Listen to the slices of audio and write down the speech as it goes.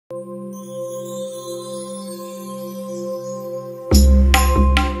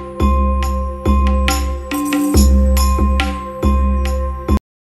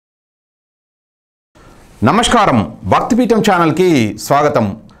నమస్కారం భక్తి పీఠం ఛానల్ కి స్వాగతం।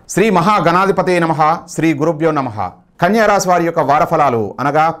 శ్రీ మహాగణాధిపతే నమః। శ్రీ గురుభ్యో నమః। కన్యా రాశి వారి యొక్క వార ఫలాలు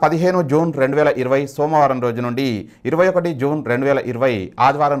అనగా 15 జూన్ 2020 సోమవారం రోజు నుండి 21 జూన్ 2020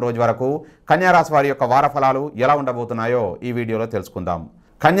 ఆదివారం రోజు వరకు కన్యా రాశి వారి యొక్క వార ఫలాలు ఎలా ఉండబోతున్నాయో ఈ వీడియోలో తెలుసుకుందాం।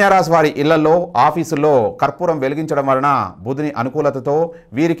 కన్యా రాశి వారి ఇళ్లలో ఆఫీసుల్లో కర్పూరం వెలిగించడం వలన బుధుని అనుకూలతతో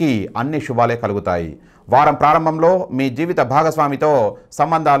వీరికి అన్ని శుభాలే కలుగుతాయి। వారం ప్రారంభంలో మీ జీవిత భాగస్వామితో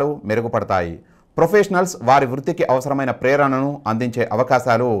సంబంధాలు మెరుగుపడతాయి। ప్రొఫెషనల్స్ వారి వృత్తికి అవసరమైన ప్రేరణను అందించే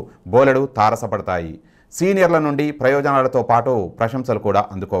అవకాశాలు బోలెడు తారసపడతాయి। సీనియర్ల నుండి ప్రయోజనాలతో పాటు ప్రశంసలు కూడా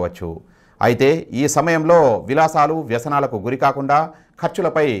అందుకోవచ్చు। అయితే ఈ సమయంలో విలాసాలు వ్యసనాలకు గురికాకుండా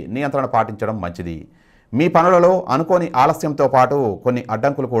ఖర్చులపై నియంత్రణ పాటించడం మంచిది। మీ పనులలో అనుకోని ఆలస్యంతో పాటు కొన్ని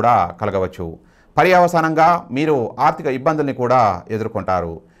అడ్డంకులు కూడా కలగవచ్చు। పర్యవసానంగా మీరు ఆర్థిక ఇబ్బందుల్ని కూడా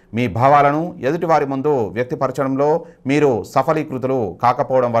ఎదుర్కొంటారు। మీ భావాలను ఎదుటివారి ముందు వ్యక్తపరచడంలో మీరు సఫలీకృతులు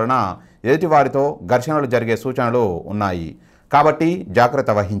కాకపోవడం వలన ఎదుటివారితో ఘర్షణలు జరిగే సూచనలు ఉన్నాయి కాబట్టి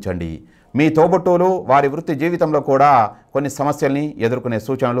జాగ్రత్త వహించండి। మీ తోబుట్టువులు వారి వృత్తి జీవితంలో కూడా కొన్ని సమస్యల్ని ఎదుర్కొనే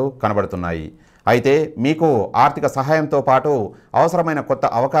సూచనలు కనబడుతున్నాయి। అయితే మీకు ఆర్థిక సహాయంతో పాటు అవసరమైన కొత్త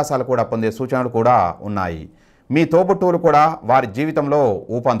అవకాశాలు కూడా పొందే సూచనలు కూడా ఉన్నాయి। మీ తోబుట్టువులు కూడా వారి జీవితంలో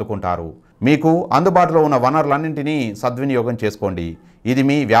ఊపందుకుంటారు। మీకు అందుబాటులో ఉన్న వనరులన్నింటినీ సద్వినియోగం చేసుకోండి। ఇది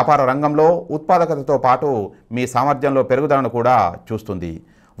మీ వ్యాపార రంగంలో ఉత్పాదకతతో పాటు మీ సామర్థ్యంలో పెరుగుదలను కూడా చూస్తుంది।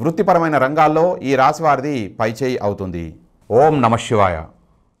 వృత్తిపరమైన రంగాల్లో ఈ రాశి వారిది పైచేయి అవుతుంది। ఓం నమః శివాయ।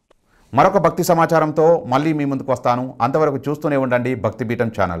 మరొక భక్తి సమాచారంతో మళ్ళీ మీ ముందుకు వస్తాను। అంతవరకు చూస్తూనే ఉండండి భక్తి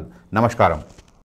పీఠం ఛానల్। నమస్కారం।